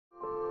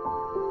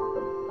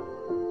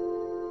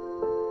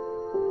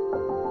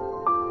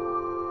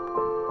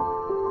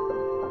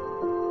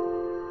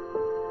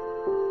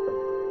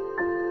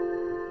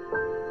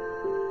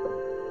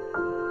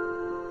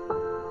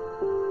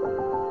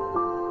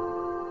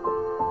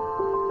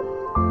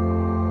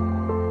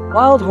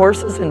Wild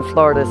horses in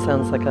Florida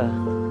sounds like a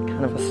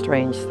kind of a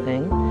strange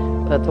thing,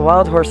 but the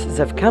wild horses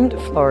have come to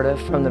Florida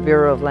from the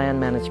Bureau of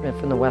Land Management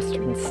from the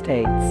western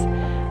states.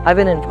 I've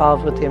been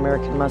involved with the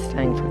American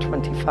Mustang for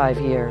 25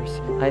 years.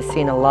 I've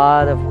seen a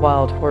lot of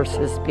wild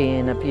horses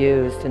being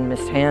abused and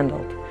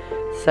mishandled,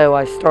 so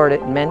I started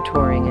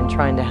mentoring and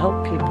trying to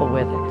help people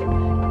with it.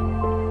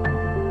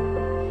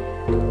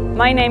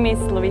 My name is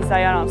Lovisa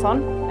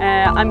Göransson.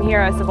 I'm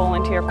here as a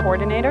volunteer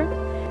coordinator.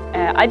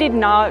 I did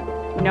not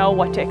know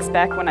what to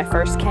expect when I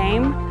first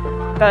came,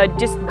 but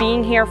just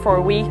being here for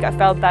a week, I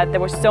felt that there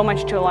was so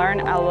much to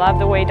learn. I love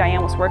the way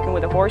Diane was working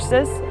with the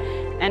horses,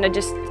 and I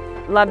just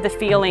love the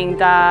feeling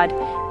that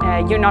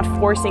you're not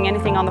forcing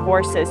anything on the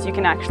horses. You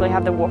can actually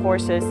have the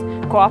horses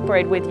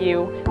cooperate with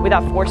you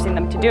without forcing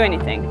them to do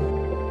anything.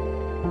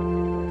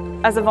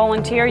 As a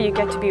volunteer, you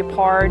get to be a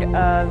part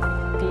of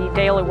the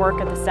daily work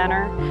at the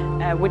center,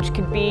 which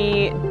could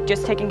be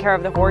just taking care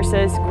of the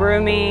horses,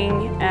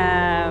 grooming,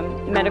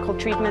 medical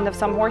treatment of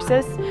some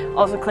horses,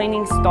 also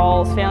cleaning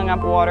stalls, filling up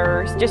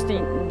waters, just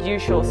the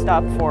usual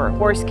stuff for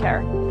horse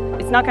care.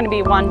 It's not going to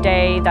be one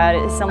day that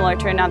is similar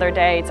to another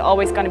day. It's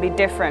always going to be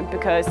different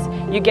because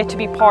you get to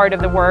be part of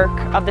the work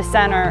of the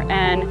center,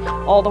 and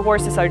all the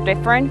horses are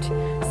different.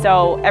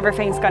 So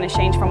everything's going to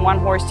change from one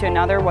horse to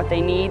another, what they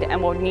need and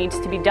what needs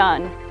to be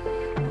done.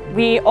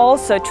 We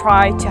also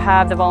try to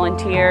have the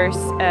volunteers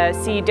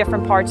see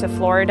different parts of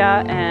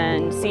Florida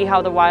and see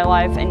how the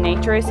wildlife and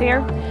nature is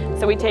here.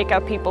 So we take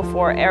out people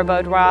for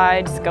airboat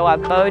rides, go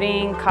out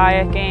boating,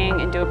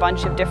 kayaking, and do a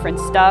bunch of different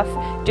stuff,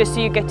 just so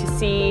you get to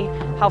see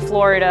how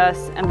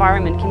Florida's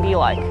environment can be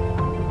like.